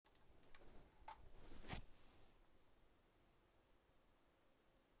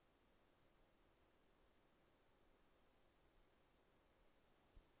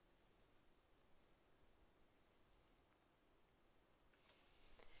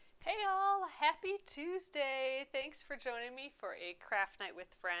Happy Tuesday! Thanks for joining me for a craft night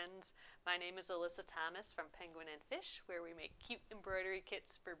with friends. My name is Alyssa Thomas from Penguin and Fish, where we make cute embroidery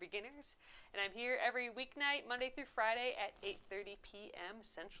kits for beginners. And I'm here every weeknight, Monday through Friday at 8:30 p.m.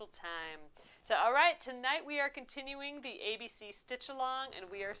 Central Time. So, alright, tonight we are continuing the ABC Stitch Along, and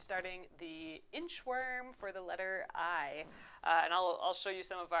we are starting the inchworm for the letter I. And I'll show you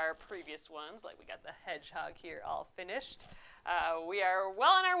some of our previous ones, like we got the hedgehog here all finished. We are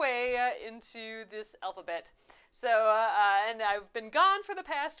well on our way into this alphabet. So, and I've been gone for the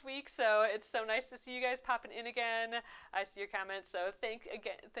past week, so it's so nice to see you guys popping in again. I see your comments, so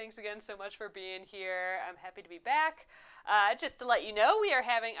thanks again so much for being here. I'm happy to be back. Just to let you know, we are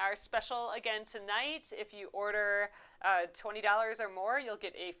having our special again tonight. If you order $20 or more, you'll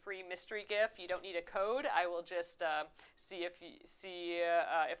get a free mystery gift. You don't need a code. I will just see if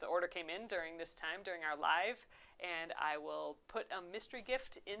the order came in during this time, during our live, and I will put a mystery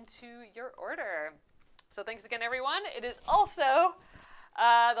gift into your order. So thanks again, everyone. It is also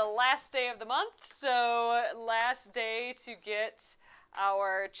the last day of the month, so last day to get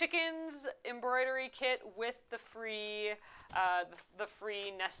our chickens embroidery kit with the free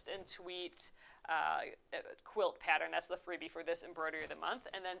nest and tweet quilt pattern. That's the freebie for this embroidery of the month.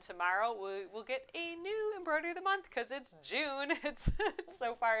 And then tomorrow we'll get a new embroidery of the month because it's June. It's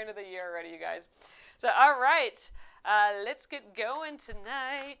so far into the year already, you guys. So all right, let's get going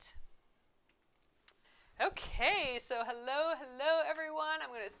tonight. Okay, so hello everyone. I'm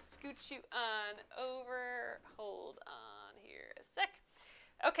going to scooch you on over. Hold on here a sec.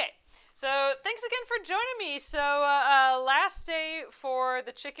 Okay, so thanks again for joining me. So last day for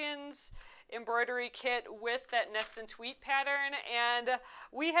the chickens embroidery kit with that nest and tweet pattern, and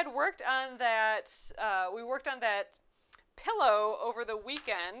we had worked on that. We worked on that pillow over the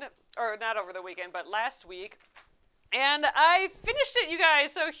weekend, or not over the weekend, but last week, and I finished it, you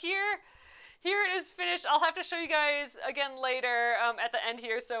guys. So here it is finished. I'll have to show you guys again later at the end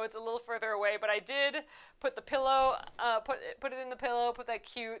here, so it's a little further away. But I did put the pillow, put it in the pillow, put that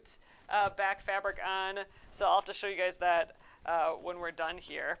cute back fabric on. So I'll have to show you guys that when we're done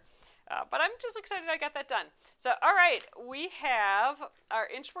here. But I'm just excited I got that done. So all right, we have our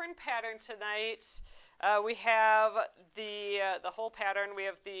inchworm pattern tonight. We have the whole pattern. We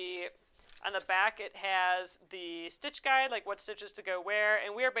have on the back, it has the stitch guide, like what stitches to go where,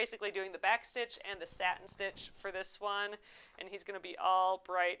 and we are basically doing the back stitch and the satin stitch for this one, and he's going to be all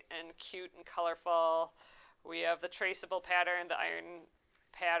bright and cute and colorful. We have the traceable pattern, the iron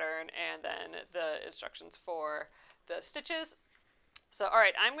pattern, and then the instructions for the stitches. So, all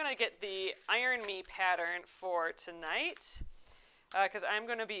right, I'm going to get the Iron Me pattern for tonight, because I'm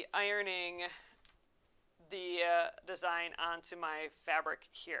going to be ironing the design onto my fabric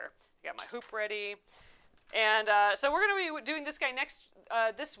here. I got my hoop ready, and so we're going to be doing this guy next.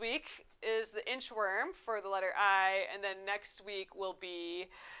 This week is the inchworm for the letter I, and then next week will be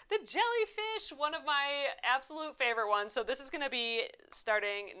the jellyfish, one of my absolute favorite ones. So this is going to be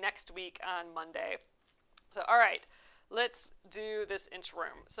starting next week on Monday. So all right, let's do this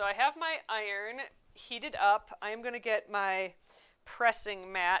inchworm. So I have my iron heated up. I am going to get my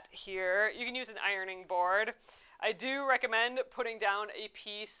pressing mat here. You can use an ironing board. I do recommend putting down a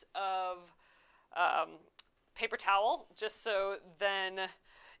piece of paper towel, just so then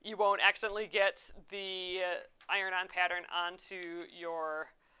you won't accidentally get the iron-on pattern onto your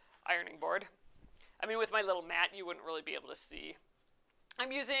ironing board. I mean, with my little mat, you wouldn't really be able to see.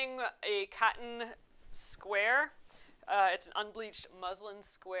 I'm using a cotton square. It's an unbleached muslin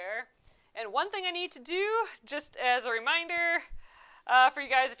square. And one thing I need to do, just as a reminder, for you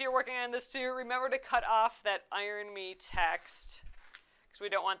guys, if you're working on this too, remember to cut off that Iron Me text, because we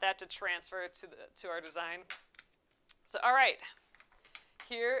don't want that to transfer to our design. So, all right,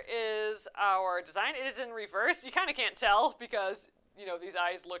 here is our design. It is in reverse. You kind of can't tell because, you know, these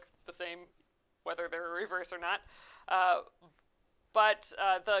eyes look the same whether they're reverse or not. But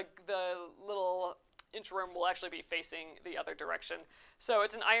the little inchworm will actually be facing the other direction. So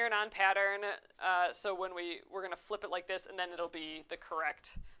it's an iron-on pattern. So when we're going to flip it like this, and then it'll be the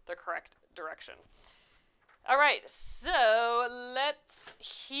correct direction. All right, so let's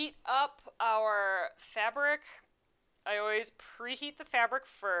heat up our fabric. I always preheat the fabric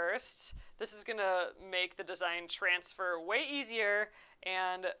first. This is going to make the design transfer way easier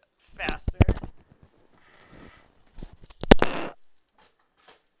and faster.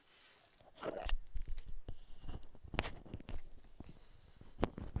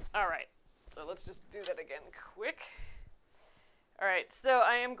 All right, so let's just do that again quick. All right, so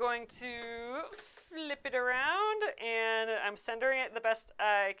I am going to flip it around, and I'm centering it the best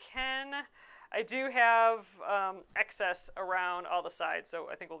I can. I do have excess around all the sides, so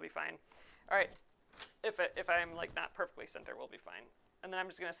I think we'll be fine. All right, if I'm like not perfectly center, we'll be fine. And then I'm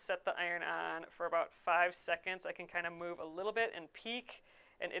just gonna set the iron on for about 5 seconds. I can kind of move a little bit and peek,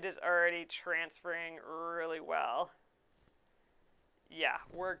 and it is already transferring really well. Yeah,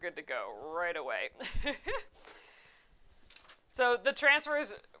 we're good to go right away. So the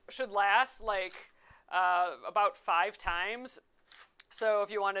transfers should last like about 5 times. So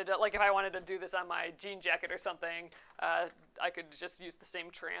if you wanted to, like if I wanted to do this on my jean jacket or something, I could just use the same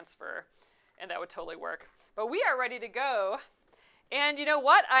transfer and that would totally work. But we are ready to go. And you know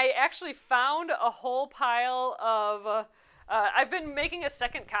what? I actually found a whole pile of, I've been making a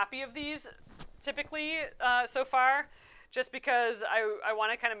second copy of these typically so far, just because I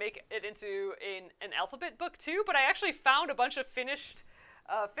want to kind of make it into an alphabet book too, but I actually found a bunch of finished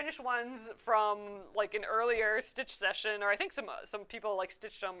ones from like an earlier stitch session, or I think some people like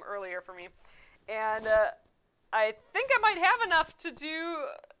stitched them earlier for me, and I think I might have enough to do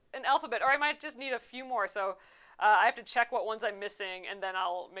an alphabet, or I might just need a few more, so I have to check what ones I'm missing, and then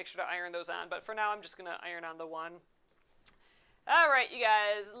I'll make sure to iron those on, but for now I'm just going to iron on the one. Alright, you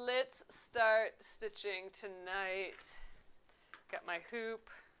guys, let's start stitching tonight. Got my hoop,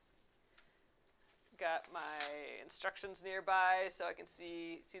 got my instructions nearby so I can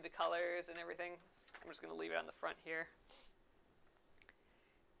see the colors and everything. I'm just going to leave it on the front here.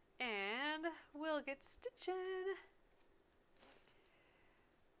 And we'll get stitching.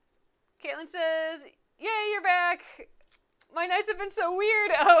 Caitlin says, yay, you're back. My nights have been so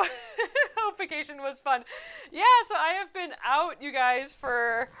weird. Oh, hope vacation was fun. Yeah, so I have been out, you guys,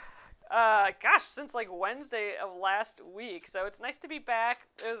 for, gosh, since like Wednesday of last week. So it's nice to be back.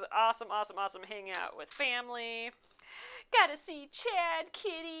 It was awesome, awesome, awesome hanging out with family. Got to see Chad,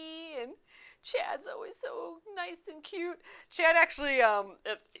 Kitty, and Chad's always so nice and cute. Chad actually,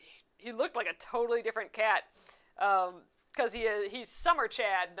 he looked like a totally different cat, because he's summer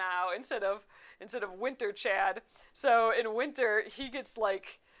Chad now instead of winter Chad. So in winter, he gets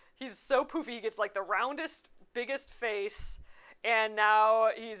like, he's so poofy, he gets like the roundest, biggest face, and now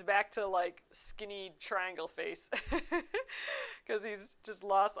he's back to like skinny triangle face because he's just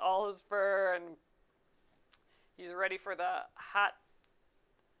lost all his fur and he's ready for the hot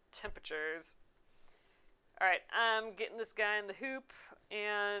temperatures. All right, I'm getting this guy in the hoop,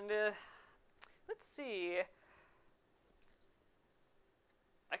 and let's see.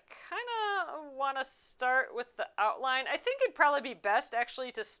 I kind of want to start with the outline. I think it'd probably be best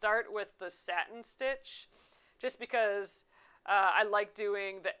actually to start with the satin stitch, just because I like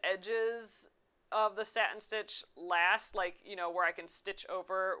doing the edges of the satin stitch last, like, you know, where I can stitch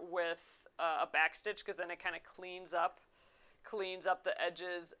over with a back stitch, because then it kind of cleans up the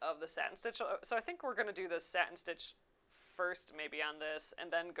edges of the satin stitch. So I think we're going to do the satin stitch first maybe on this,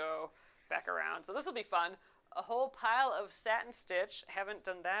 and then go back around. So this will be fun. A whole pile of satin stitch. Haven't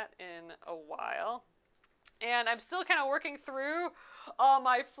done that in a while. And I'm still kind of working through all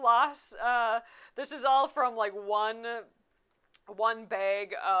my floss. This is all from like one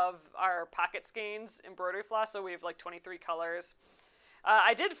bag of our pocket skeins embroidery floss, so we have like 23 colors.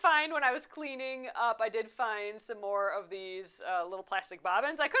 I did find, when I was cleaning up, I did find some more of these little plastic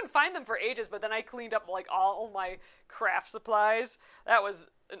bobbins. I couldn't find them for ages, but then I cleaned up like all my craft supplies. That was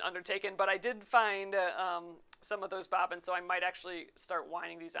an undertaking, but I did find some of those bobbins, so I might actually start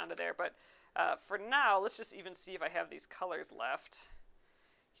winding these onto there. But for now, let's just even see if I have these colors left.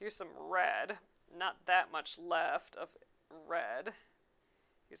 Here's some red. Not that much left of red.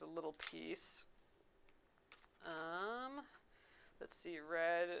 Here's a little piece. Let's see,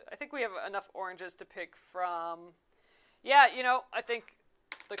 red. I think we have enough oranges to pick from. Yeah, you know, I think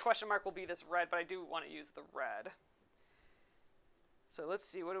the question mark will be this red, but I do want to use the red. So let's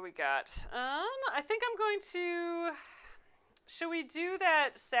see, what do we got? I think I'm going to, should we do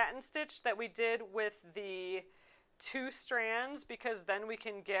that satin stitch that we did with the 2 strands? Because then we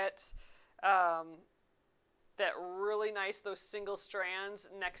can get that really nice, those single strands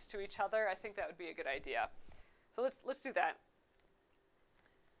next to each other. I think that would be a good idea. So let's do that.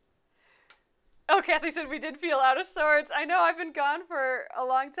 Oh, Kathy said we did feel out of sorts. I know, I've been gone for a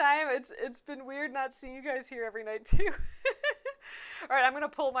long time. It's been weird not seeing you guys here every night too. All right, I'm going to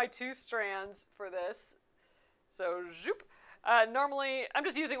pull my 2 strands for this. So, zoop. Normally, I'm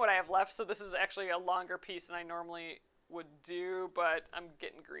just using what I have left, so this is actually a longer piece than I normally would do, but I'm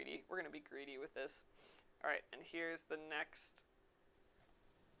getting greedy. We're going to be greedy with this. All right, and here's the next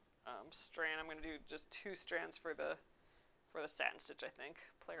strand. I'm going to do just 2 strands for the satin stitch, I think.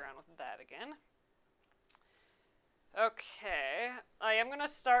 Play around with that again. Okay, I am going to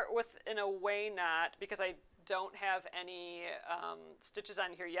start with an away knot because I don't have any stitches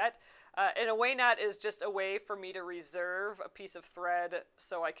on here yet. And a way knot is just a way for me to reserve a piece of thread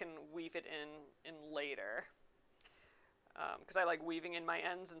so I can weave it in later. Because I like weaving in my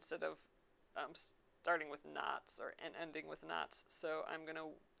ends instead of starting with knots and ending with knots. So I'm going to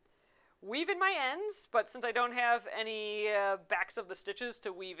weave in my ends, but since I don't have any backs of the stitches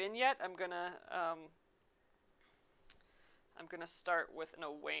to weave in yet, I'm gonna start with an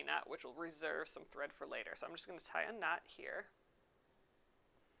away knot, which will reserve some thread for later. So I'm just gonna tie a knot here.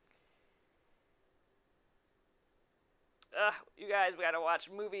 You guys, we gotta watch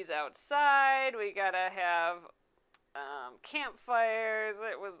movies outside. We gotta have campfires.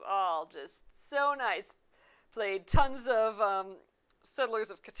 It was all just so nice. Played tons of Settlers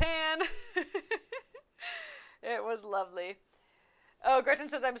of Catan. It was lovely. Oh, Gretchen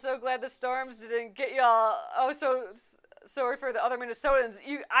says, I'm so glad the storms didn't get y'all. Oh, so sorry for the other Minnesotans.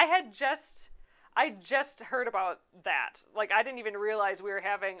 I just heard about that. Like, I didn't even realize we were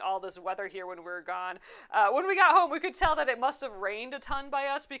having all this weather here when we were gone. When we got home, we could tell that it must have rained a ton by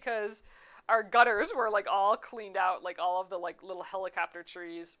us because our gutters were like all cleaned out. Like all of the like little helicopter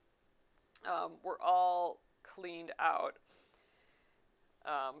trees were all cleaned out.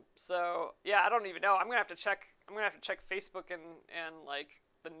 So yeah, I don't even know. I'm gonna have to check Facebook and like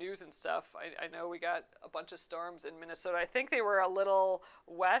the news and stuff. I know we got a bunch of storms in Minnesota. I think they were a little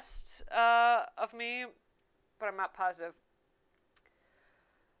west of me, but I'm not positive.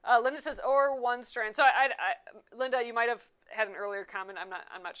 Linda says, or one strand. So Linda, you might have had an earlier comment.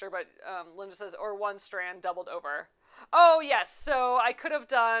 I'm not sure, but Linda says, or one strand doubled over. Oh yes, so I could have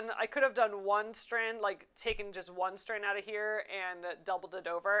done one strand, like taken just one strand out of here and doubled it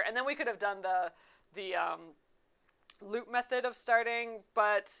over, and then we could have done the loop method of starting.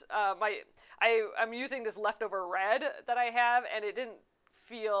 But I'm using this leftover red that I have, and it didn't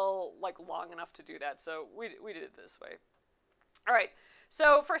feel like long enough to do that, so we did it this way. All right.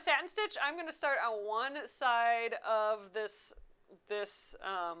 So for satin stitch, I'm going to start on one side of this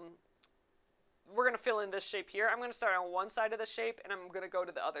we're going to fill in this shape here. I'm going to start on one side of the shape, and I'm going to go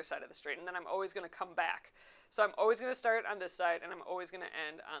to the other side of the straight, and then I'm always going to come back. So I'm always going to start on this side, and I'm always going to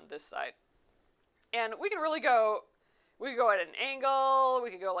end on this side. And we can really go, we could go at an angle,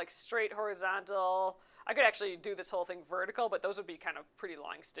 we could go like straight horizontal. I could actually do this whole thing vertical, but those would be kind of pretty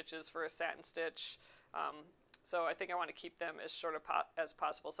long stitches for a satin stitch. So I think I want to keep them as short as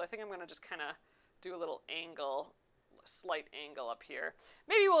possible. So I think I'm going to just kind of do a little angle, slight angle up here.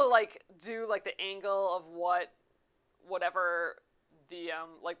 Maybe we'll like do like the angle of whatever the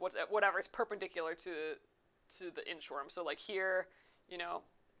like whatever's perpendicular to the inchworm. So like here, you know,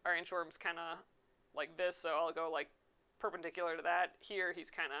 our inchworm's kind of like this, so I'll go like perpendicular to that. Here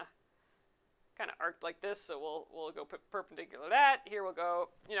he's kind of arced like this, so we'll go perpendicular to that. Here we'll go,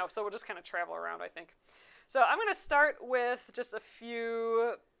 you know, so we'll just kind of travel around, I think. So I'm going to start with just a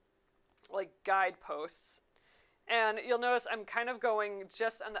few like guideposts, and you'll notice I'm kind of going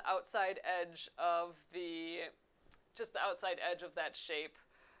just on the outside edge of that shape,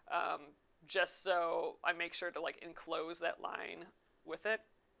 just so I make sure to like enclose that line with it.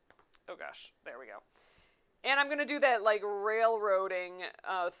 Oh gosh, there we go. And I'm going to do that like railroading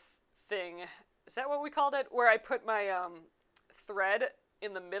thing. Is that what we called it? Where I put my thread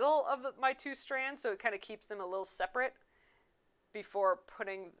in the middle of my two strands, so it kind of keeps them a little separate before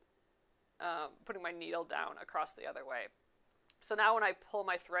putting my needle down across the other way. So now when I pull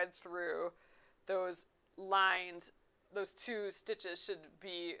my thread through, those lines, those two stitches should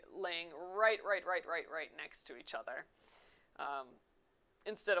be laying right next to each other,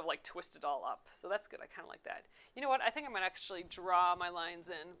 instead of like twisted all up. So that's good. I kind of like that. You know what? I think I'm going to actually draw my lines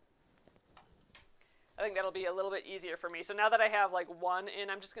in. I think that'll be a little bit easier for me. So now that I have like one in,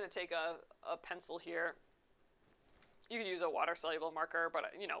 I'm just going to take a pencil here. You could use a water-soluble marker, but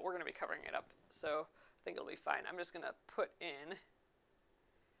you know, we're going to be covering it up, so I think it'll be fine. I'm just going to put in,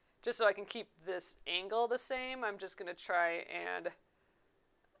 just so I can keep this angle the same, I'm just going to try and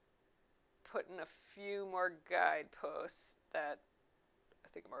put in a few more guideposts that I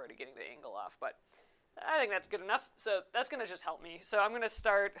think I'm already getting the angle off, but I think that's good enough. So that's going to just help me. So I'm going to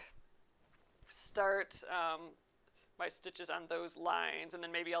start my stitches on those lines, and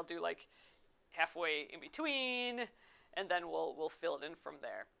then maybe I'll do like halfway in between, and then we'll fill it in from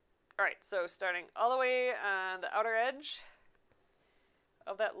there. All right, so starting all the way on the outer edge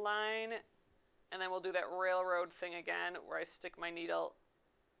of that line, and then we'll do that railroad thing again, where I stick my needle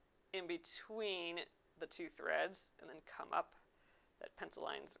in between the two threads and then come up. That pencil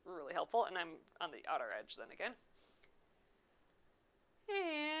line's really helpful, and I'm on the outer edge then again.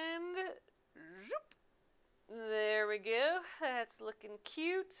 And zoop. There we go. That's looking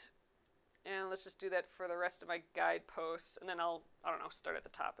cute. And let's just do that for the rest of my guideposts, and then I don't know, start at the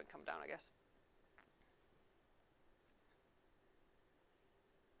top and come down, I guess.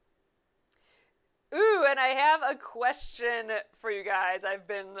 Ooh, and I have a question for you guys. I've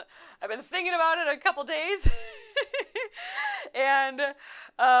been thinking about it a couple days, and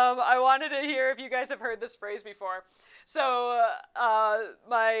I wanted to hear if you guys have heard this phrase before. So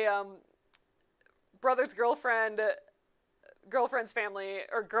my brother's girlfriend's family,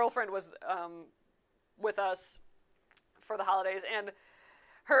 or girlfriend, was with us for the holidays, and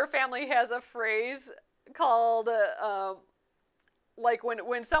her family has a phrase called like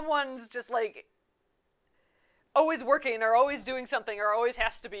when someone's just like always working or always doing something or always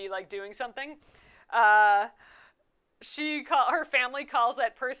has to be like doing something, her family calls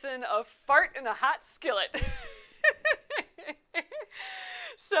that person a fart in a hot skillet.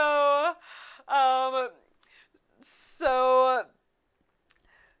 So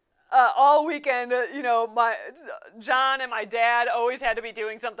all weekend, you know, John and my dad always had to be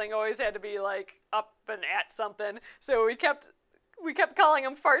doing something, always had to be like up and at something. So we kept calling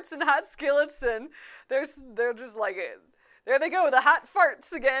them farts and hot skillets, and they're just like, there they go, the hot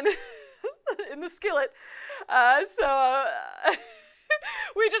farts again in the skillet.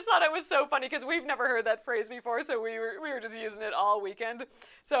 We just thought it was so funny because we've never heard that phrase before, so we were just using it all weekend.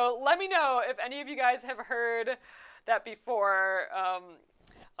 So let me know if any of you guys have heard that before.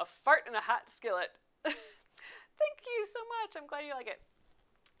 A fart in a hot skillet. Thank you so much. I'm glad you like it.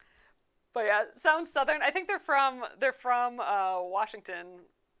 But yeah, sounds southern. I think they're from Washington.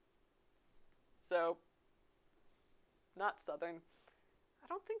 So not southern.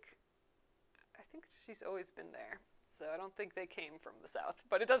 I think she's always been there. So I don't think they came from the South,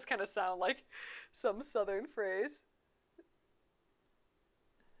 but it does kind of sound like some southern phrase.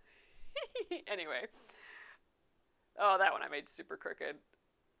 Anyway. Oh, that one I made super crooked.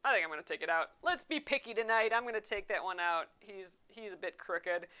 I think I'm going to take it out. Let's be picky tonight. I'm going to take that one out. He's a bit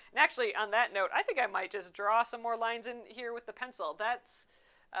crooked. And actually, on that note, I think I might just draw some more lines in here with the pencil. That's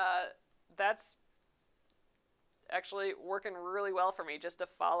actually working really well for me, just to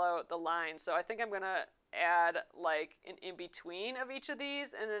follow the lines. So I think I'm going to add like an in-between of each of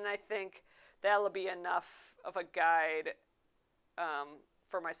these, and then I think that'll be enough of a guide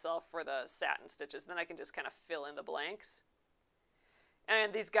for myself for the satin stitches. Then I can just kind of fill in the blanks.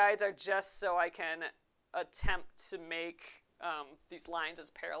 And these guides are just so I can attempt to make these lines as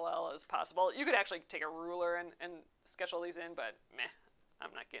parallel as possible. You could actually take a ruler and sketch all these in, but meh,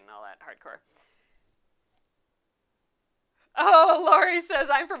 I'm not getting all that hardcore. Oh, Lori says,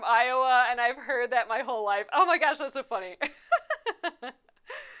 I'm from Iowa, and I've heard that my whole life. Oh my gosh, that's so funny.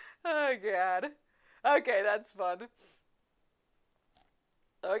 Oh, God. Okay, that's fun.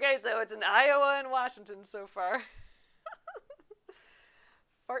 Okay, so it's in Iowa and Washington so far.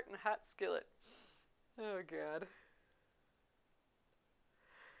 Fart and hot skillet. Oh, God.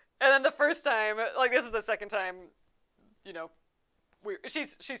 And then the first time, like this is the second time, you know,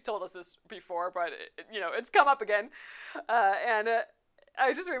 she's told us this before, but you know, it's come up again. And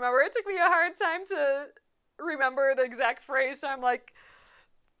I just remember it took me a hard time to remember the exact phrase. So I'm like,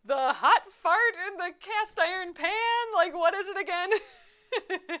 the hot fart in the cast iron pan? Like, what is it again?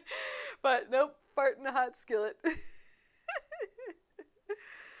 But nope, fart in a hot skillet.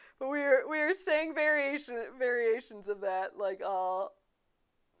 But we were saying variations of that like all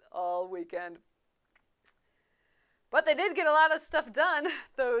weekend. But they did get a lot of stuff done.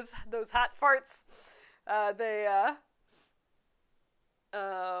 Those hot farts. They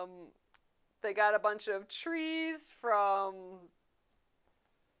got a bunch of trees from,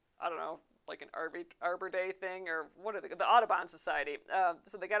 I don't know, like an Arbor Day thing, or what are the Audubon Society.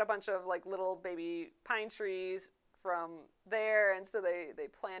 So they got a bunch of like little baby pine trees from there, and so they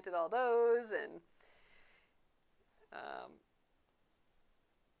planted all those, and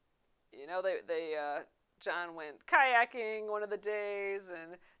you know, they John went kayaking one of the days,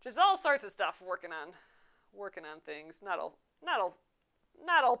 and just all sorts of stuff working on things. Not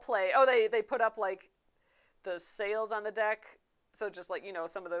all play. Oh, they put up like the sails on the deck, so just like, you know,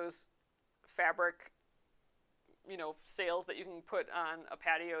 some of those fabric, you know, sails that you can put on a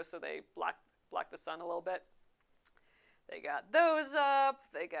patio so they block the sun a little bit. They got those up.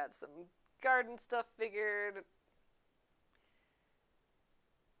 They got some garden stuff figured.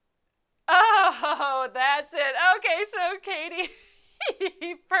 Oh, that's it. Okay, so Katie,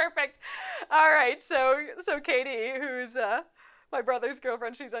 perfect. All right, so Katie, who's my brother's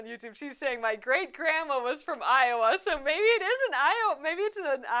girlfriend, she's on YouTube. She's saying my great grandma was from Iowa, so maybe it is an Iowa. Maybe it's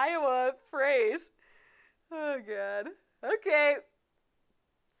an Iowa phrase. Oh God. Okay.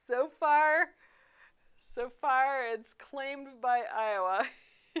 So far, it's claimed by Iowa.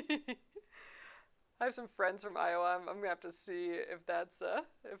 I have some friends from Iowa. I'm gonna have to see if that's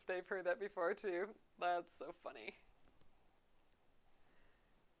if they've heard that before too. That's so funny.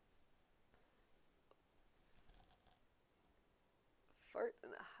 Fart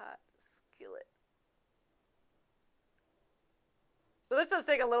in a hot skillet. So this does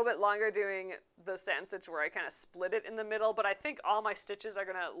take a little bit longer doing the satin stitch where I kind of split it in the middle, but I think all my stitches are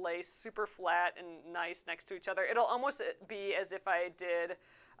gonna lay super flat and nice next to each other. It'll almost be as if I did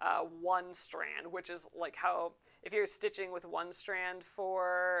one strand, which is like how, if you're stitching with one strand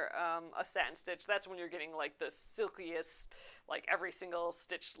for a satin stitch, that's when you're getting like the silkiest, like every single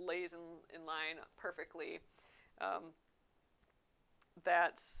stitch lays in line perfectly.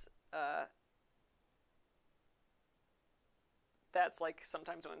 That's like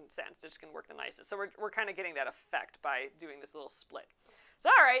sometimes when satin stitch can work the nicest. So we're kind of getting that effect by doing this little split. So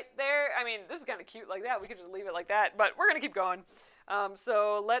all right, there, I mean, this is kind of cute like that. We could just leave it like that, but we're gonna keep going.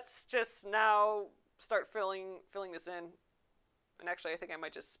 So let's just now start filling this in. And actually, I think I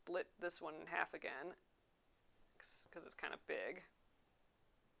might just split this one in half again because it's kind of big.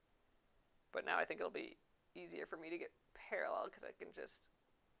 But now I think it'll be easier for me to get parallel because I can just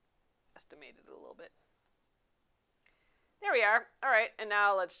estimate it a little bit. There we are. All right, and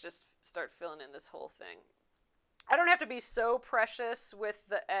now let's just start filling in this whole thing. I don't have to be so precious with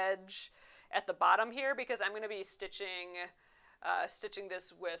the edge at the bottom here because I'm going to be stitching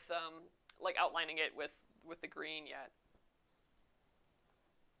this with, like outlining it with the green yet.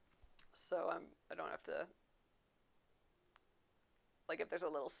 So I don't have to, like if there's a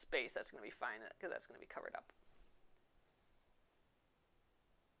little space, that's going to be fine because that's going to be covered up.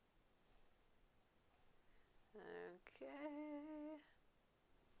 Okay.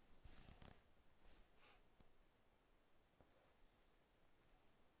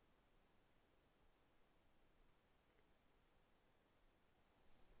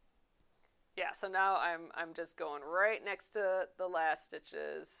 Yeah, so now I'm just going right next to the last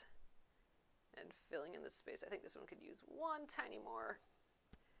stitches and filling in the space. I think this one could use one tiny more.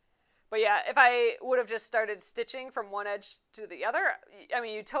 But yeah, if I would have just started stitching from one edge to the other, I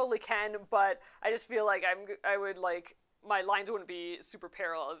mean, you totally can, but I just feel like I would like, my lines wouldn't be super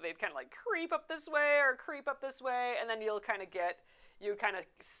parallel. They'd kind of like creep up this way or creep up this way, and then you'll kind of get, you kind of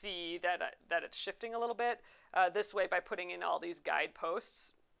see that it's shifting a little bit this way by putting in all these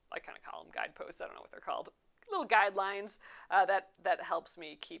guideposts. I kind of call them guideposts. I don't know what they're called. Little guidelines that helps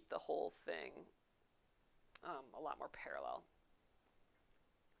me keep the whole thing a lot more parallel.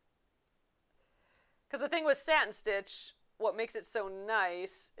 Because the thing with satin stitch, what makes it so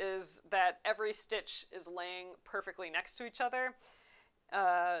nice is that every stitch is laying perfectly next to each other,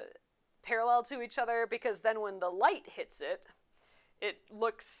 parallel to each other, because then when the light hits it, it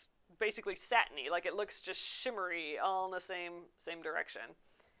looks basically satiny, like it looks just shimmery all in the same direction.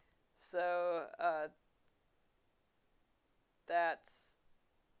 So that's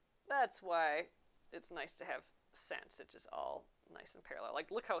why it's nice to have satin stitches all nice and parallel.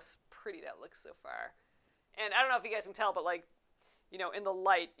 Like, look how pretty that looks so far. And I don't know if you guys can tell, but like, you know, in the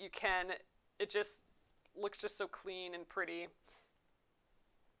light, you can, it just looks just so clean and pretty.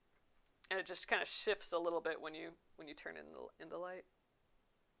 And it just kind of shifts a little bit when you turn it in the light.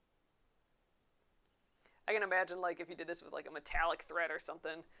 I can imagine like if you did this with like a metallic thread or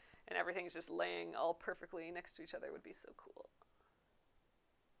something and everything's just laying all perfectly next to each other, it would be so cool.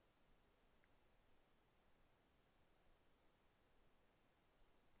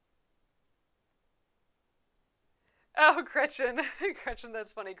 Oh, Gretchen. Gretchen,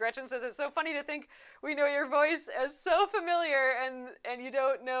 that's funny. Gretchen says, it's so funny to think we know your voice as so familiar and you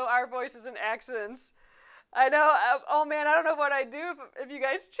don't know our voices and accents. I know. Oh, man, I don't know what I'd do if you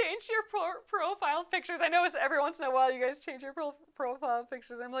guys change your profile pictures. I know it's every once in a while you guys change your profile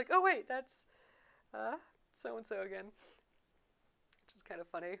pictures. I'm like, oh, wait, that's so-and-so again. Which is kind of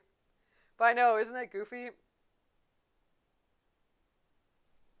funny. But I know, isn't that goofy?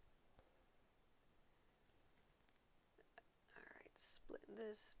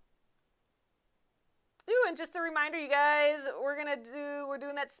 This. Ooh, and just a reminder, you guys, we're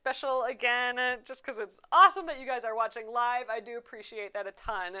doing that special again, just because it's awesome that you guys are watching live. I do appreciate that a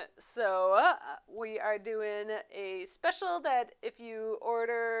ton. So we are doing a special that if you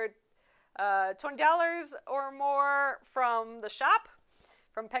order $20 or more from the shop,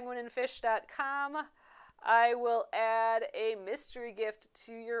 from penguinandfish.com, I will add a mystery gift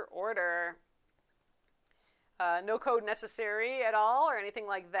to your order. No code necessary at all or anything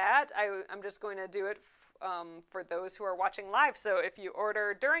like that. I'm just going to do it for those who are watching live. So if you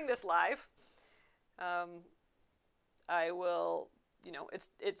order during this live, I will, you know,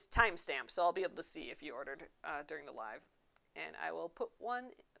 it's timestamped, so I'll be able to see if you ordered during the live. And I will put one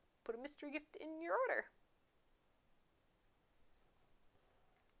put a mystery gift in your order.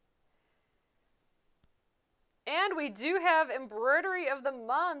 And we do have embroidery of the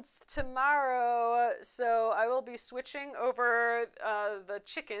month tomorrow, so I will be switching over the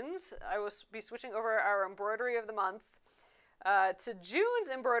chickens. I will be switching over our embroidery of the month to June's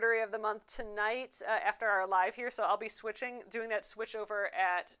embroidery of the month tonight after our live here. So I'll be doing that switch over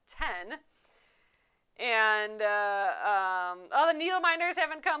at 10. And the needle minders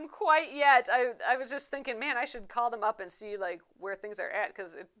haven't come quite yet. I was just thinking, man, I should call them up and see like where things are at,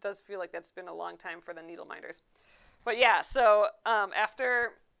 because it does feel like that's been a long time for the needle minders. But yeah, so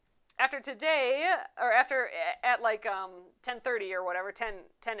after today, or after at like 10:30 or whatever,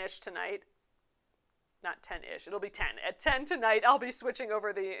 10-ish tonight. Not 10-ish, it'll be 10. At 10 tonight, I'll be switching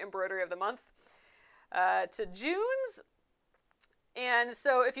over the embroidery of the month to June's. And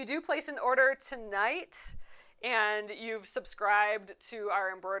so if you do place an order tonight and you've subscribed to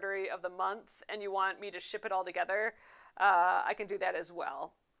our embroidery of the month and you want me to ship it all together, I can do that as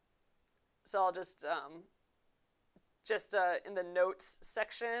well. So I'll just in the notes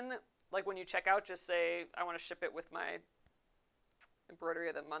section, like when you check out, just say, I want to ship it with my embroidery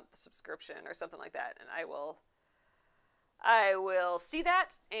of the month subscription or something like that. And I will see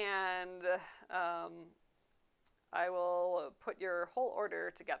that, and I will put your whole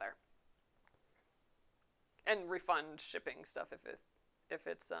order together and refund shipping stuff if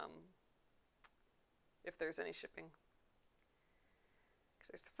there's any shipping. Because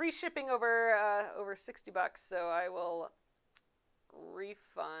there's free shipping over $60, so I will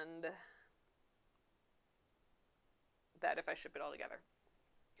refund that if I ship it all together.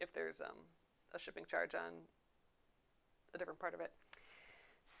 If there's a shipping charge on a different part of it.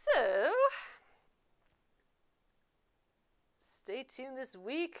 So stay tuned this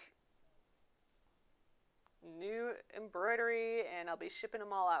week. New embroidery, and I'll be shipping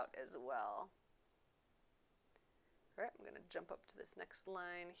them all out as well. All right, I'm going to jump up to this next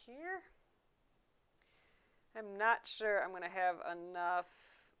line here. I'm not sure I'm going to have enough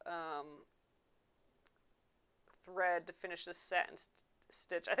thread to finish this satin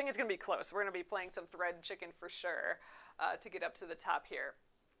stitch. I think it's going to be close. We're going to be playing some thread chicken for sure to get up to the top here.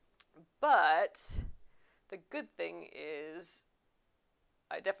 But the good thing is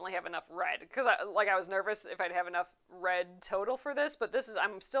I definitely have enough red, because I was nervous if I'd have enough red total for this, but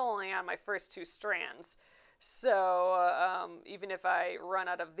I'm still only on my first 2 strands. So even if I run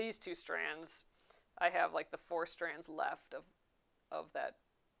out of these 2 strands, I have like the 4 strands left of that,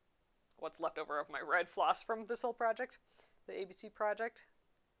 what's left over of my red floss from this whole project, the ABC project.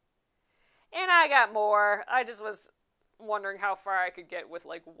 And I got more. I just was wondering how far I could get with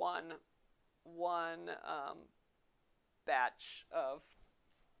like one batch of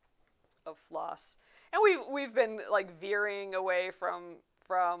floss. And we've been like veering away from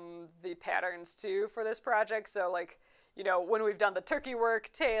the patterns too for this project. So like, you know, when we've done the turkey work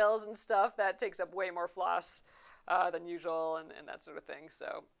tails and stuff, that takes up way more floss than usual and that sort of thing.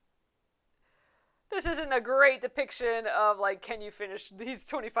 So this isn't a great depiction of like, can you finish these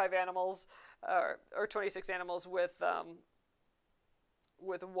 25 animals or 26 animals with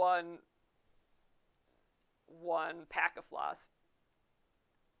one pack of floss,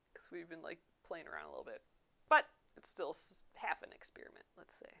 because we've been like playing around a little bit, but it's still half an experiment,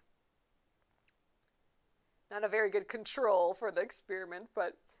 let's say. Not a very good control for the experiment,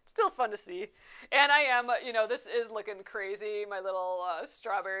 but still fun to see. And I am, you know, this is looking crazy, my little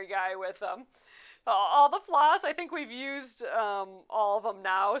strawberry guy with all the floss. I think we've used all of them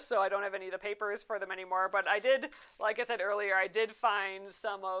now, so I don't have any of the papers for them anymore. But I did, like I said earlier, I did find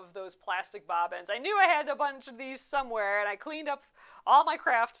some of those plastic bobbins. I knew I had a bunch of these somewhere, and I cleaned up all my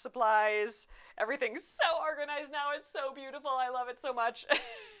craft supplies. Everything's so organized now. It's so beautiful. I love it so much.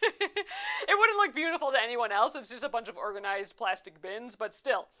 It wouldn't look beautiful to anyone else. It's just a bunch of organized plastic bins, but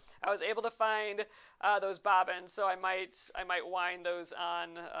still, I was able to find those bobbins, so I might wind those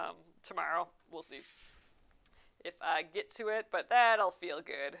on tomorrow. We'll see if I get to it, but that'll feel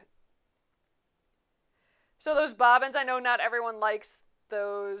good. So those bobbins, I know not everyone likes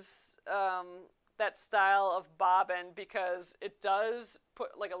those that style of bobbin, because it does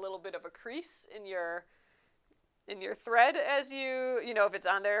put like a little bit of a crease in your thread as you know, if it's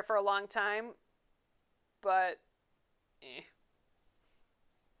on there for a long time. But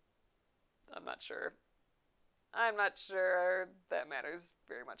I'm not sure that matters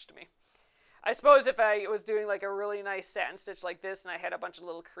very much to me. I suppose if I was doing like a really nice satin stitch like this and I had a bunch of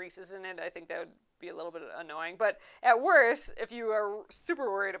little creases in it, I think that would be a little bit annoying. But at worst, if you are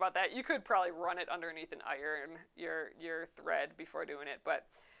super worried about that, you could probably run it underneath and iron your thread before doing it. But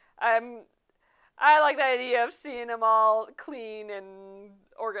I'm I like the idea of seeing them all clean and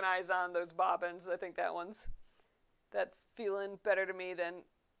organized on those bobbins. I think that's feeling better to me than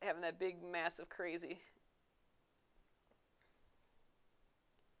having that big massive crazy.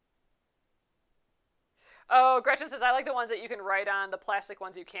 Oh, Gretchen says I like the ones that you can write on. The plastic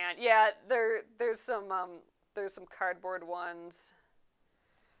ones you can't. Yeah, there's some cardboard ones.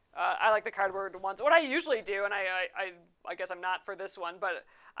 I like the cardboard ones. What I usually do, and I guess I'm not for this one, but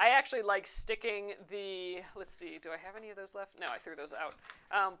I actually like sticking the. Let's see, do I have any of those left? No, I threw those out.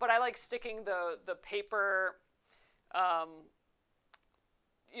 But I like sticking the paper.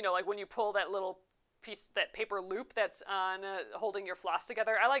 Like when you pull that little piece, that paper loop that's on holding your floss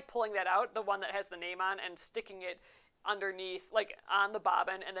together. I like pulling that out, the one that has the name on, and sticking it underneath, like on the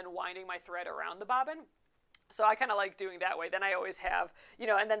bobbin, and then winding my thread around the bobbin. So I kind of like doing that way. Then I always have,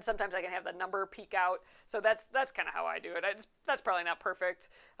 and then sometimes I can have the number peek out. So that's kind of how I do it. That's probably not perfect.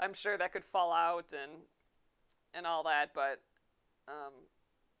 I'm sure that could fall out and all that, but I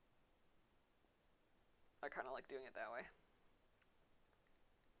kind of like doing it that way.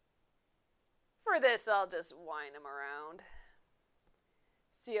 For this, I'll just wind them around.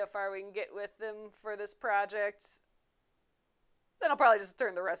 See how far we can get with them for this project. Then I'll probably just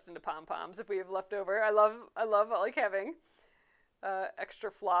turn the rest into pom-poms if we have leftover. I love like having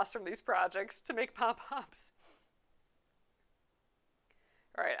extra floss from these projects to make pom-poms.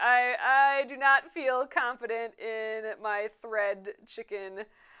 All right, I do not feel confident in my thread chicken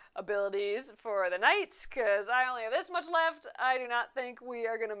abilities for the night because I only have this much left. I do not think we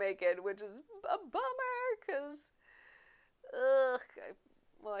are gonna make it, which is a bummer because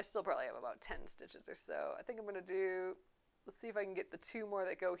I still probably have about 10 stitches or so. I think I'm gonna do, let's see if I can get the 2 more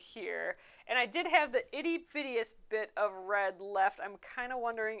that go here. And I did have the itty bittiest bit of red left. I'm kind of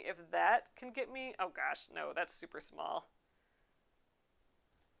wondering if that can get me. Oh gosh, no, that's super small.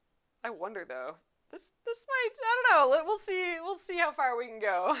 I wonder though. This might, I don't know. We'll see how far we can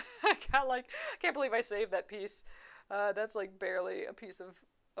go. I can't believe I saved that piece. That's like barely a piece of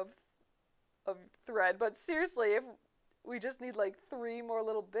thread. But seriously, if we just need like 3 more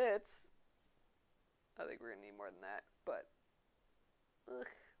little bits, I think we're gonna need more than that. But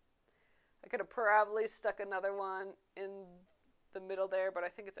I could have probably stuck another one in the middle there, but I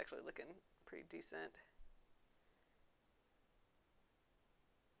think it's actually looking pretty decent.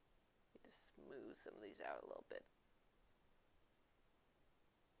 Smooth some of these out a little bit.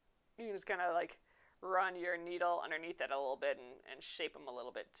 You can just kind of like run your needle underneath it a little bit and shape them a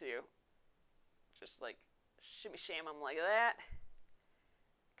little bit too. Just like shimmy sham them like that.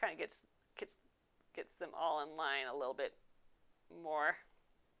 Kind of gets them all in line a little bit more.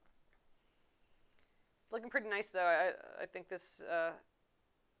 It's looking pretty nice though. I think this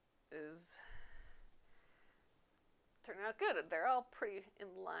is turning out good. They're all pretty in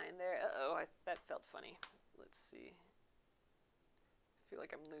line there. Uh-oh, that felt funny. Let's see. I feel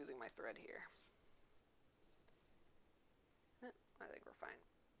like I'm losing my thread here. I think we're fine.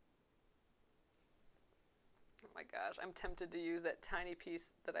 Oh my gosh, I'm tempted to use that tiny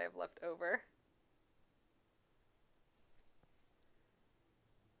piece that I have left over.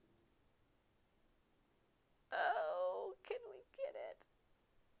 Oh, can we get it?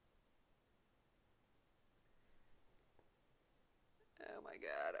 Oh my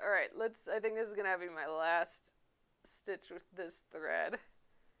god. All right, I think this is gonna have to be my last stitch with this thread.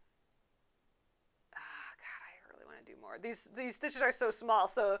 Ah, god, I really want to do more. These stitches are so small,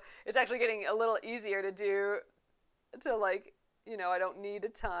 so it's actually getting a little easier to do, like, I don't need a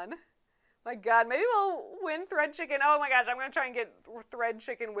ton. My god, maybe we'll win thread chicken. Oh my gosh, I'm gonna try and get thread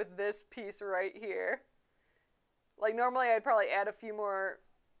chicken with this piece right here. Like, normally I'd probably add a few more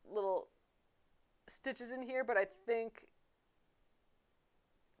little stitches in here, but I think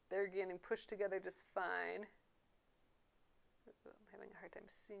they're getting pushed together just fine. I'm having a hard time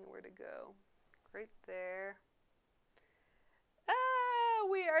seeing where to go. Right there. Ah,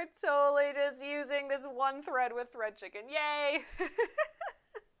 we are totally just using this one thread with thread chicken. Yay!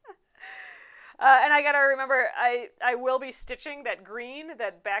 And I gotta remember, I will be stitching that green,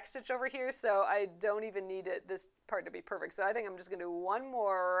 that back stitch over here, so I don't even need this part to be perfect. So I think I'm just gonna do one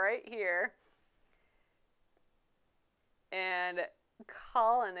more right here. And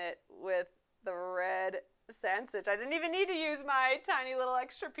calling it with the red sand stitch. I didn't even need to use my tiny little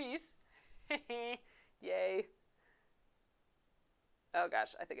extra piece. Yay. Oh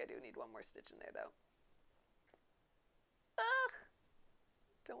gosh, I think I do need one more stitch in there though. Ugh.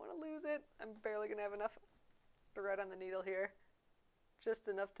 Don't want to lose it. I'm barely gonna have enough thread on the needle here. Just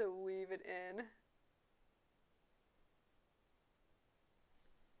enough to weave it in.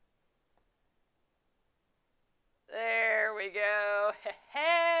 There we go.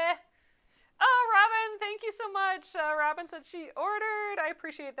 All much. Robin said she ordered. I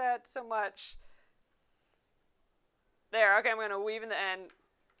appreciate that so much. There, okay, I'm going to weave in the end.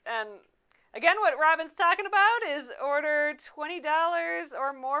 And again, what Robin's talking about is order $20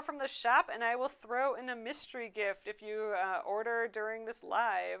 or more from the shop, and I will throw in a mystery gift if you order during this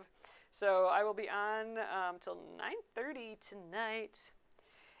live. So I will be on till 9:30 tonight.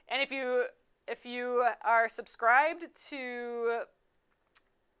 And if you are subscribed to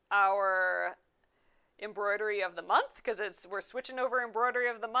our embroidery of the month, because we're switching over embroidery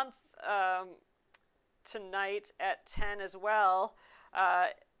of the month tonight at 10 as well.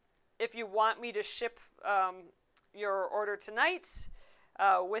 If you want me to ship your order tonight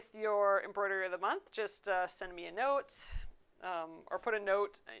with your embroidery of the month, just send me a note or put a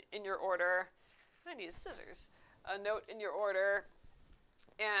note in your order. I need scissors. A note in your order,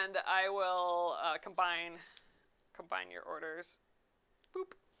 and I will combine your orders.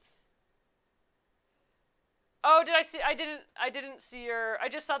 Boop. Oh, did I see? I didn't see your. I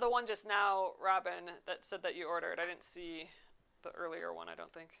just saw the one just now, Robin, that said that you ordered. I didn't see the earlier one, I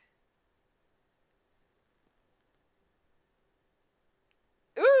don't think.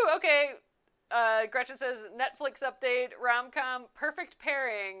 Ooh, okay. Gretchen says Netflix update, rom-com, perfect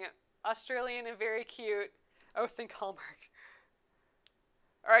pairing, Australian and very cute. Oh, think Hallmark.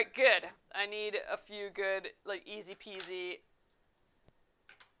 All right, good. I need a few good, like, easy peasy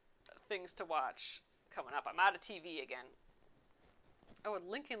things to watch coming up. I'm out of TV again. Oh, a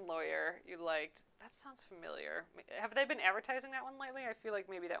Lincoln Lawyer you liked. That sounds familiar. Have they been advertising that one lately? I feel like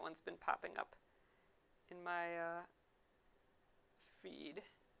maybe that one's been popping up in my feed.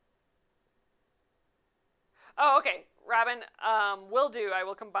 Oh, okay. Robin, will do.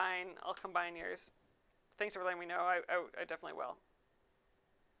 I'll combine yours. Thanks for letting me know. I definitely will.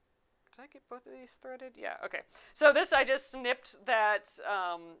 Did I get both of these threaded? Yeah, okay. So this, I just snipped that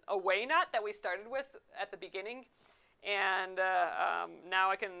away knot that we started with at the beginning. And now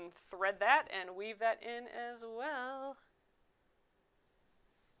I can thread that and weave that in as well.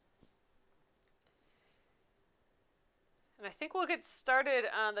 And I think we'll get started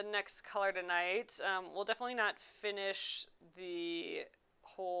on the next color tonight. We'll definitely not finish the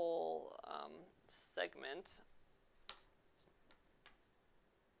whole segment.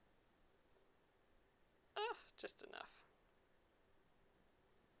 Oh, just enough.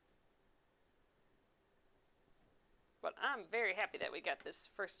 But I'm very happy that we got this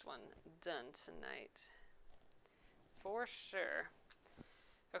first one done tonight. For sure.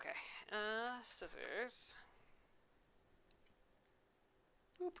 Okay, scissors.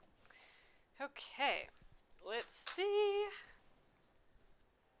 Oop. Okay, let's see.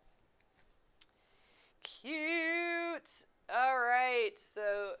 Cute. All right,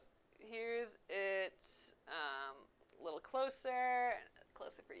 so here's it. A little closer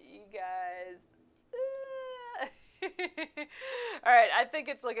for you guys. All right, I think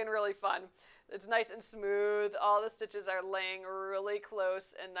it's looking really fun. It's nice and smooth. All the stitches are laying really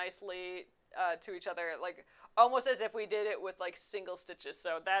close and nicely to each other, like almost as if we did it with like single stitches.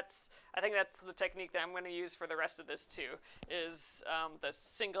 So I think that's the technique that I'm going to use for the rest of this too, is the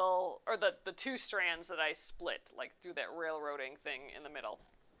single, or the two strands that I split, like do that railroading thing in the middle.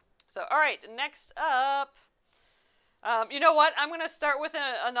 So, all right, next up, you know what? I'm going to start with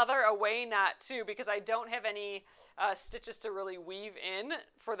another away knot too, because I don't have any stitches to really weave in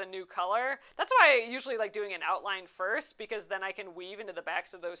for the new color. That's why I usually like doing an outline first, because then I can weave into the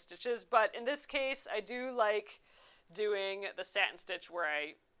backs of those stitches. But in this case, I do like doing the satin stitch where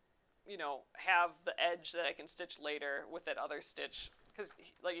I, you know, have the edge that I can stitch later with that other stitch. Because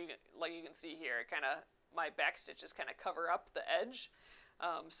like you can see here, my back stitches kind of cover up the edge.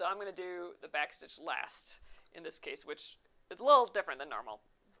 So I'm going to do the back stitch last in this case, which is a little different than normal,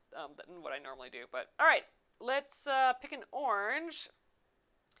 than what I normally do. But all right, let's pick an orange.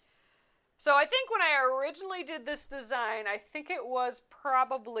 So I think when I originally did this design, I think it was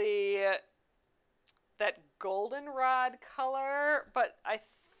probably that goldenrod color, but I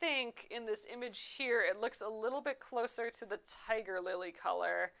think in this image here, it looks a little bit closer to the tiger lily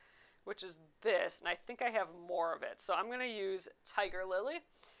color, which is this, and I think I have more of it. So I'm going to use tiger lily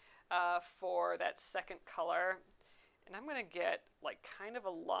for that second color, and I'm going to get like kind of a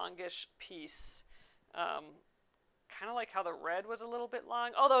longish piece, kind of like how the red was a little bit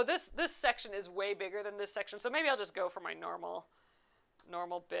long, although this section is way bigger than this section, so maybe I'll just go for my normal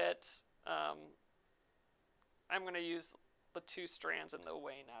bit. I'm going to use the two strands in the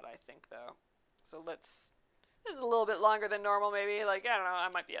away knot, I think, though. So this is a little bit longer than normal, maybe, like, I don't know, I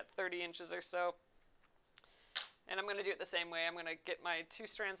might be at 30 inches or so. And I'm going to do it the same way. I'm going to get my two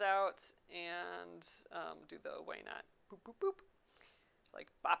strands out and do the away knot. Boop, boop, boop. like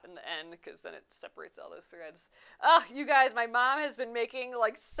bopping the end because then it separates all those threads. Oh, you guys, my mom has been making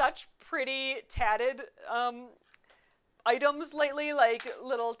like such pretty tatted items lately, like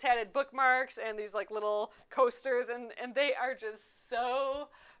little tatted bookmarks and these like little coasters, and they are just so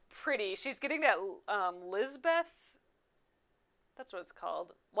pretty. She's getting that Lisbeth, that's what it's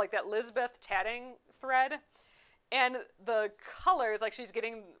called, like that Lisbeth tatting thread, and the colors, like she's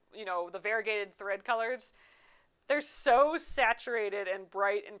getting, you know, the variegated thread colors, they're so saturated and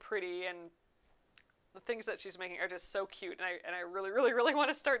bright and pretty, and the things that she's making are just so cute, and I really, really, really want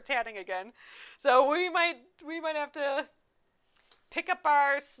to start tatting again. So we might have to pick up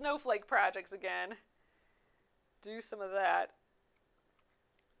our snowflake projects again, do some of that,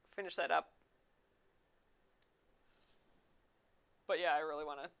 finish that up. But yeah, I really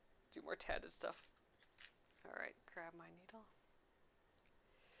want to do more tatted stuff. All right, grab my needle.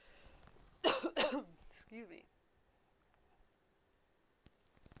 Excuse me.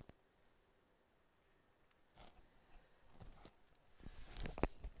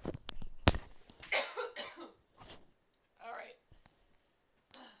 All right.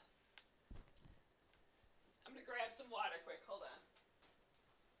 I'm gonna grab some water quick. Hold on.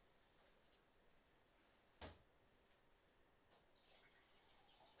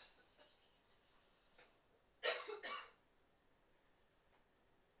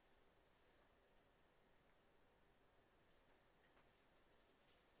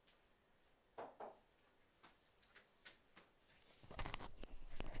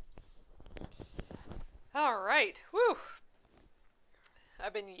 All right, whew.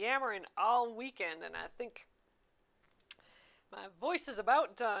 I've been yammering all weekend, and I think my voice is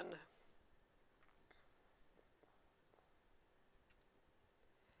about done.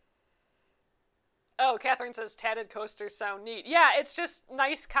 Oh, Catherine says tatted coasters sound neat. Yeah, it's just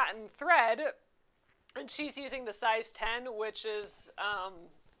nice cotton thread, and she's using the size 10, which is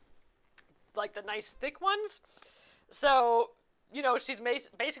like the nice thick ones. So, you know, she's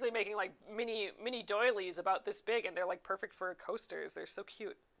basically making like mini doilies about this big, and they're like perfect for coasters. They're so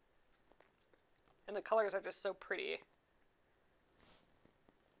cute. And the colors are just so pretty.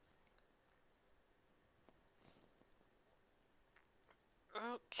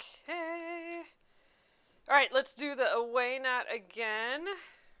 Okay. All right, let's do the away knot again.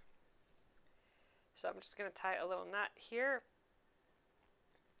 So I'm just going to tie a little knot here.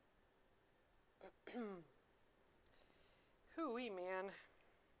 Hooey, man.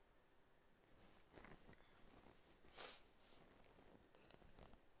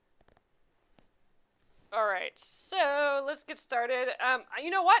 All right, so let's get started. You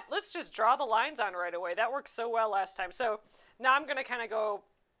know what? Let's just draw the lines on right away. That worked so well last time. So now I'm going to kind of go,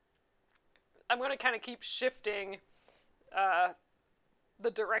 I'm going to kind of keep shifting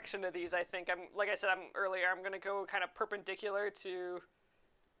the direction of these, I think. Like I said earlier, I'm going to go kind of perpendicular to,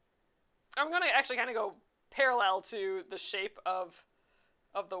 I'm going to actually kind of go parallel to the shape of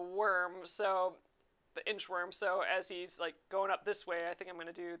the worm, so the inchworm. So as he's like going up this way, I think I'm going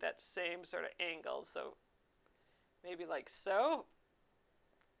to do that same sort of angle. So maybe like so.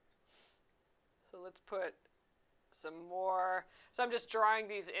 So let's put some more. So I'm just drawing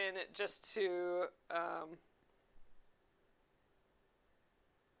these in just to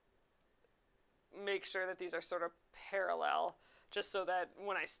make sure that these are sort of parallel, just so that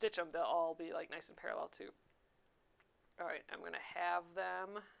when I stitch them, they'll all be like nice and parallel too. All right, I'm going to have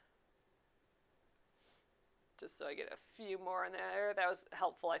them just so I get a few more in there. That was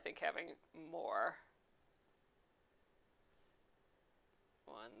helpful, I think, having more.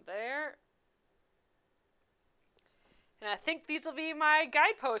 One there. And I think these will be my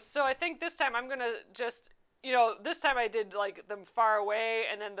guideposts. So I think this time I'm going to just, you know, this time I did like them far away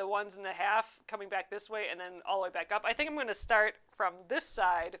and then the ones in the half coming back this way and then all the way back up. I think I'm going to start from this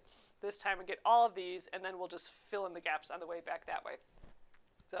side this time and get all of these, and then we'll just fill in the gaps on the way back that way.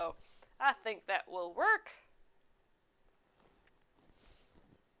 So I think that will work.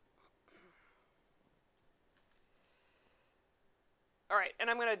 All right, and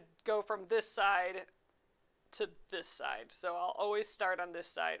I'm going to go from this side to this side. So I'll always start on this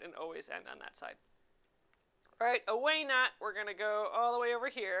side and always end on that side. All right, away knot, we're going to go all the way over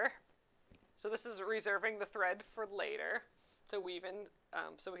here. So this is reserving the thread for later to weave in,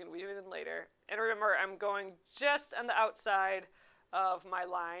 so we can weave it in later. And remember, I'm going just on the outside of my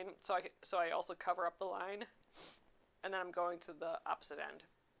line, so I also cover up the line. And then I'm going to the opposite end.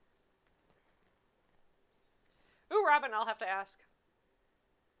 Ooh, Robin, I'll have to ask.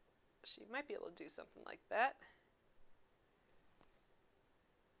 She might be able to do something like that.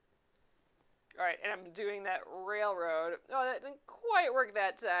 All right, and I'm doing that railroad. Oh, that didn't quite work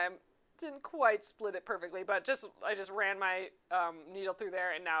that time. didn't quite split it perfectly, but I just ran my needle through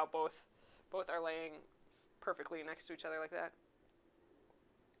there, and now both are laying perfectly next to each other like that.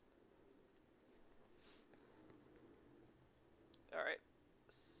 All right,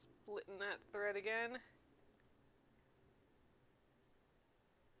 splitting that thread again.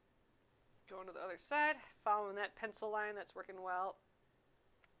 Going to the other side, following that pencil line, that's working well.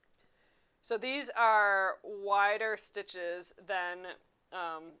 So these are wider stitches than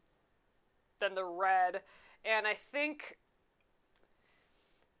the red, and I think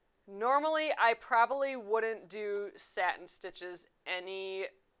normally I probably wouldn't do satin stitches any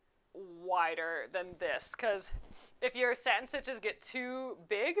wider than this, because if your satin stitches get too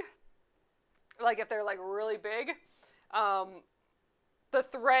big, like if they're like really big, the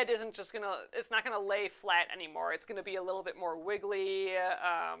thread isn't just gonna, it's not gonna lay flat anymore. It's gonna be a little bit more wiggly.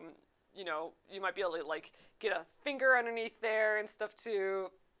 You know, you might be able to like get a finger underneath there and stuff too.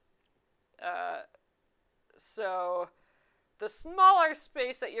 So the smaller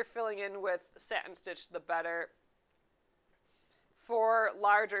space that you're filling in with satin stitch, the better. For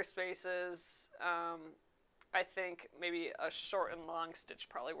larger spaces, I think maybe a short and long stitch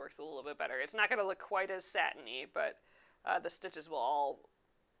probably works a little bit better. It's not going to look quite as satiny, but the stitches will all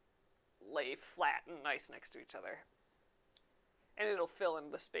lay flat and nice next to each other. And it'll fill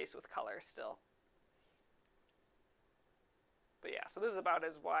in the space with color still. But yeah, so this is about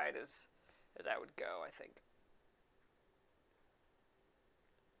as wide as I would go, I think.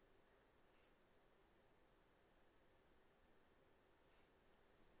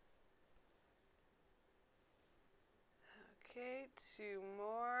 Okay, 2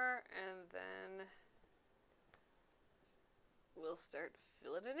 more, and then we'll start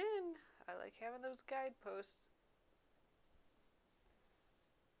filling it in. I like having those guideposts.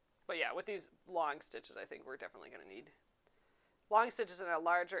 But yeah, with these long stitches, I think we're definitely going to need long stitches in a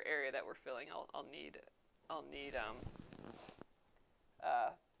larger area that we're filling. I'll need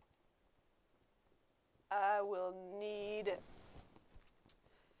I will need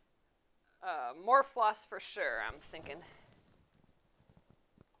more floss for sure, I'm thinking.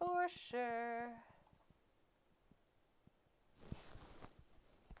 For sure.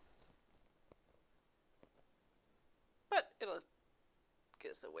 But it'll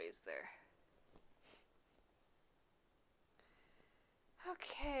get us a ways there.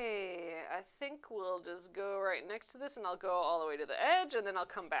 Okay, I think we'll just go right next to this, and I'll go all the way to the edge, and then I'll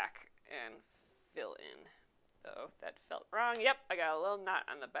come back and fill in. Oh, that felt wrong. Yep, I got a little knot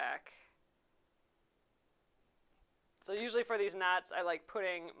on the back. So usually for these knots, I like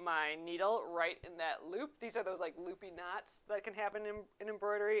putting my needle right in that loop. These are those like loopy knots that can happen in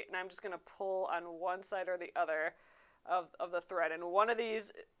embroidery, and I'm just going to pull on one side or the other of the thread. And one of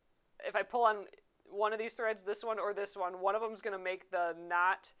these, if I pull on one of these threads, this one or this one of them is going to make the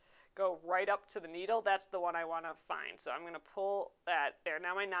knot go right up to the needle. That's the one I want to find. So I'm going to pull that there.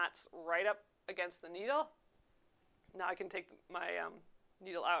 Now my knot's right up against the needle. Now I can take my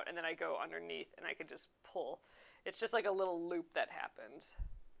needle out, and then I go underneath, and I can just pull. It's just like a little loop that happens.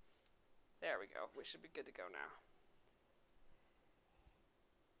 There we go. We should be good to go now.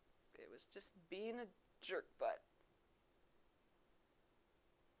 It was just being a jerk butt.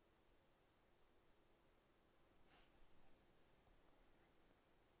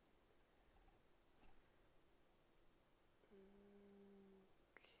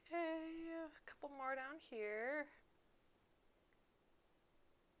 Okay, a couple more down here.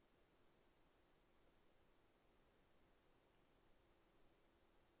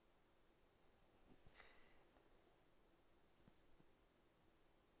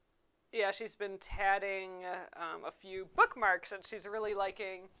 Yeah, she's been tatting a few bookmarks, and she's really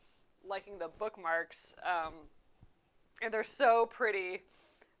liking the bookmarks, and they're so pretty.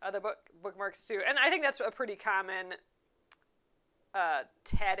 The bookmarks too, and I think that's a pretty common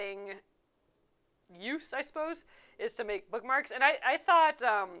tatting use, I suppose, is to make bookmarks. And I thought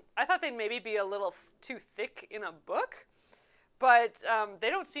they'd maybe be a little too thick in a book, but they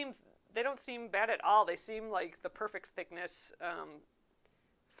don't seem bad at all. They seem like the perfect thickness.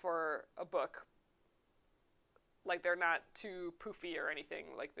 For a book. Like they're not too poofy or anything,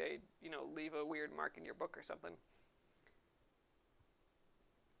 like they, you know, leave a weird mark in your book or something.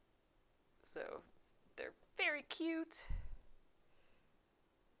 So they're very cute.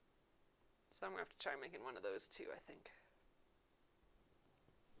 So I'm gonna have to try making one of those too, I think.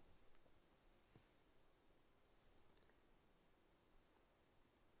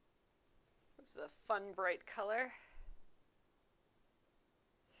 This is a fun, bright color.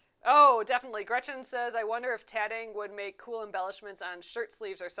 Oh, definitely. Gretchen says, I wonder if tatting would make cool embellishments on shirt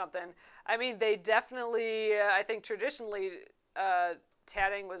sleeves or something. I mean, they definitely, I think traditionally,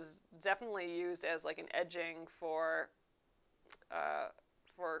 tatting was definitely used as like an edging for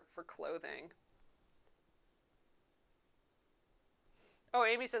clothing. Oh,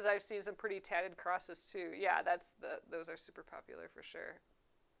 Amy says I've seen some pretty tatted crosses too. Yeah, those are super popular for sure.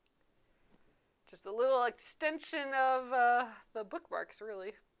 Just a little extension of the bookmarks,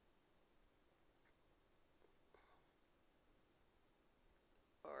 really.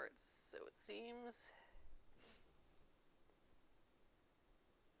 Or so it seems.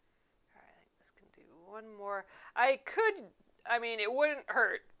 All right, I think this can do one more. I mean, it wouldn't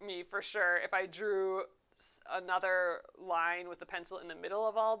hurt me for sure if I drew another line with the pencil in the middle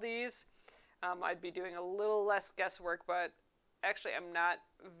of all these. I'd be doing a little less guesswork, but actually I'm not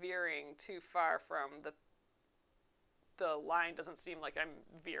veering too far from the line. Doesn't seem like I'm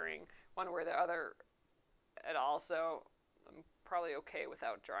veering one way or the other at all, so I'm probably okay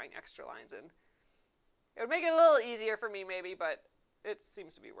without drawing extra lines in. It would make it a little easier for me maybe, but it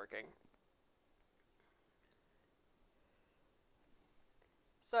seems to be working.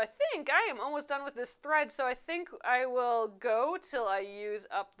 So I think I am almost done with this thread, so I think I will go till I use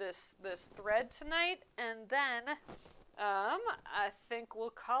up this thread tonight, and then I think we'll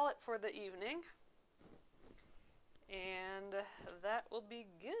call it for the evening, and that will be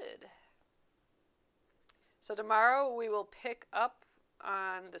good. So tomorrow we will pick up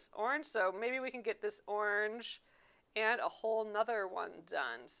on this orange, so maybe we can get this orange and a whole nother one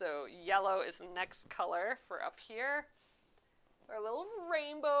done. So yellow is the next color for up here. Our little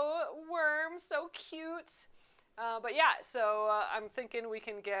rainbow worm, so cute. But yeah, so I'm thinking we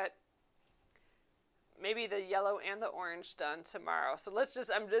can get maybe the yellow and the orange done tomorrow. So let's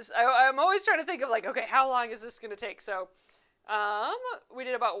just, I'm always trying to think of like, okay, how long is this going to take? So we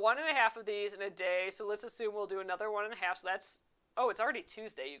did about 1.5 of these in a day. So let's assume we'll do another 1.5. So that's, oh, it's already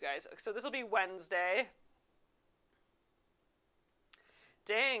Tuesday, you guys. So this will be Wednesday.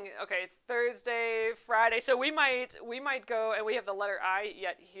 Dang, okay, Thursday, Friday. So we might go, and we have the letter I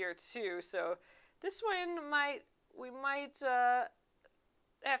yet here too. So this one we might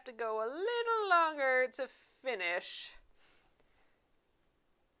have to go a little longer to finish.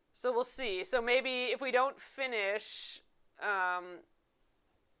 So we'll see. So maybe if we don't finish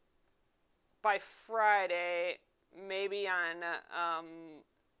by Friday, maybe on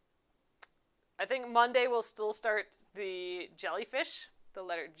I think Monday we'll still start the jellyfish. The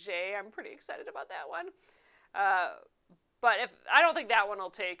letter J. I'm pretty excited about that one. But I don't think that one will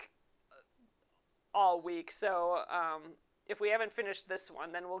take all week. So if we haven't finished this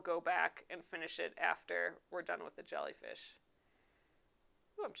one, then we'll go back and finish it after we're done with the jellyfish.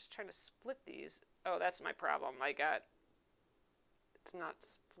 Ooh, I'm just trying to split these. Oh, that's my problem. It's not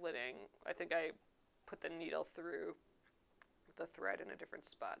splitting. I think I put the needle through the thread in a different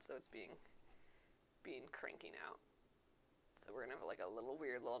spot, so it's being cranky now. So we're going to have like a little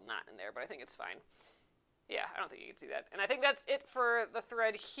weird little knot in there, but I think it's fine. Yeah, I don't think you can see that. And I think that's it for the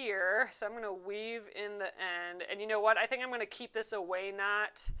thread here. So I'm going to weave in the end. And you know what? I think I'm going to keep this away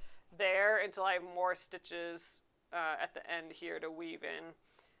knot there until I have more stitches at the end here to weave in.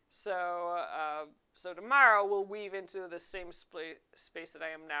 So so tomorrow we'll weave into the same space that I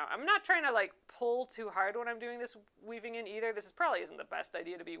am now. I'm not trying to like pull too hard when I'm doing this weaving in either. This probably isn't the best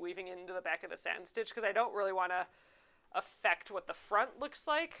idea to be weaving into the back of the satin stitch because I don't really want to affect what the front looks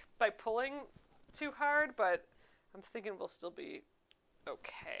like by pulling too hard, but I'm thinking we'll still be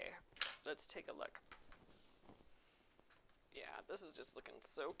okay. Let's take a look. Yeah, this is just looking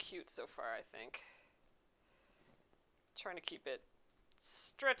so cute so far, I think. Trying to keep it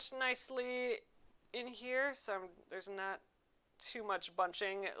stretched nicely in here so there's not too much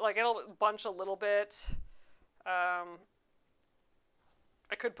bunching. Like it'll bunch a little bit.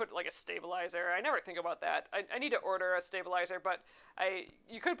 I could put like a stabilizer. I never think about that. I need to order a stabilizer, but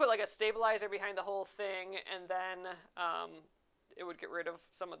you could put like a stabilizer behind the whole thing, and then it would get rid of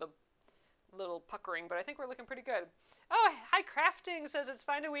some of the little puckering, but I think we're looking pretty good. Oh, Hi Crafting says it's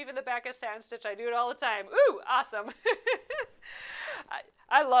fine to weave in the back of satin stitch. I do it all the time. Ooh, awesome.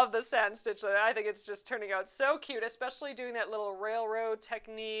 I love the satin stitch. I think it's just turning out so cute, especially doing that little railroad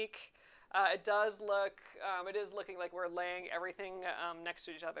technique. It is looking like we're laying everything next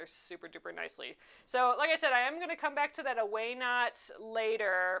to each other super duper nicely. So like I said, I am going to come back to that away knot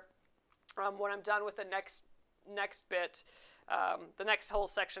later when I'm done with the next bit, the next whole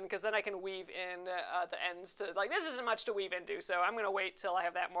section, because then I can weave in the ends to, like, this isn't much to weave into, so I'm going to wait till I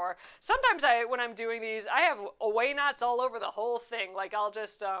have that more. Sometimes when I'm doing these, I have away knots all over the whole thing. Like I'll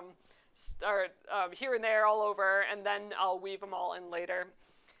just start here and there all over, and then I'll weave them all in later.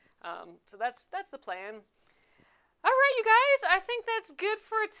 So that's the plan. All right, you guys, I think that's good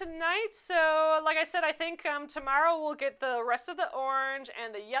for tonight. So, like I said, I think tomorrow we'll get the rest of the orange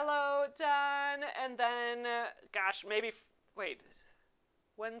and the yellow done. And then, gosh, maybe, wait,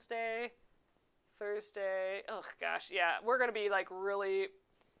 Wednesday, Thursday. Oh, gosh, yeah, we're going to be like really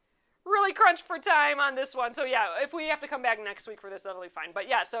crunched for time on this one. So, yeah, if we have to come back next week for this, that'll be fine. But,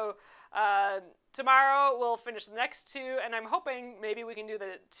 yeah, so tomorrow we'll finish the next two. And I'm hoping maybe we can do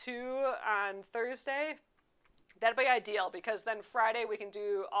the 2 on Thursday. That'd be ideal because then Friday we can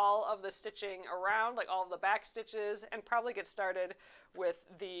do all of the stitching around, like all of the back stitches, and probably get started with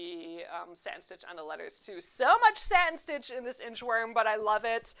the satin stitch on the letters too. So much satin stitch in this inchworm, but I love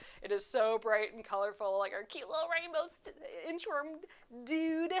it. It is so bright and colorful, like our cute little rainbow inchworm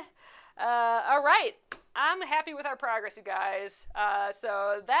dude. All right, I'm happy with our progress, you guys.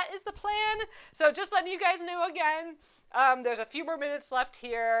 So that is the plan. So just letting you guys know again, there's a few more minutes left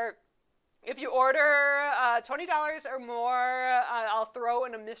here. If you order $20 or more, I'll throw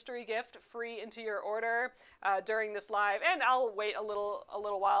in a mystery gift free into your order during this live, and I'll wait a little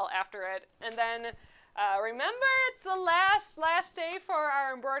while after it. And then remember, it's the last day for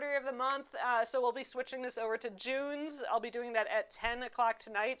our embroidery of the month, so we'll be switching this over to June's. I'll be doing that at 10 o'clock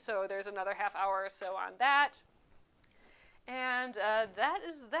tonight, so there's another half hour or so on that. And that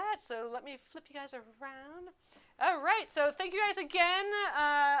is that. So let me flip you guys around. All right, so thank you guys again.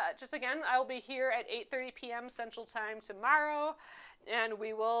 Just again, I'll be here at 8:30 p.m. Central Time tomorrow, and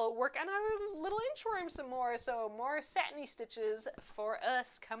we will work on our little inchworm some more. So more satiny stitches for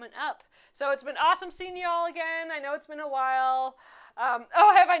us coming up. So it's been awesome seeing you all again. I know it's been a while.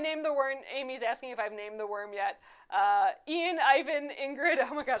 Oh, have I named the worm? Amy's asking if I've named the worm yet. Ian, Ivan, Ingrid.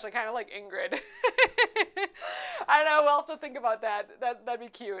 Oh my gosh, I kind of like Ingrid. I don't know. We'll have to think about that. That'd be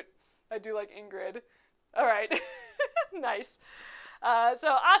cute. I do like Ingrid. All right. Nice. So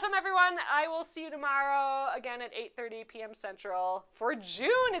awesome, everyone. I will see you tomorrow again at 8:30 p.m. Central for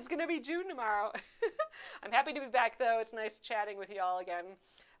June. It's going to be June tomorrow. I'm happy to be back, though. It's nice chatting with you all again.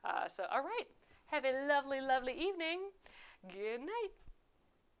 So all right. Have a lovely, lovely evening. Good night.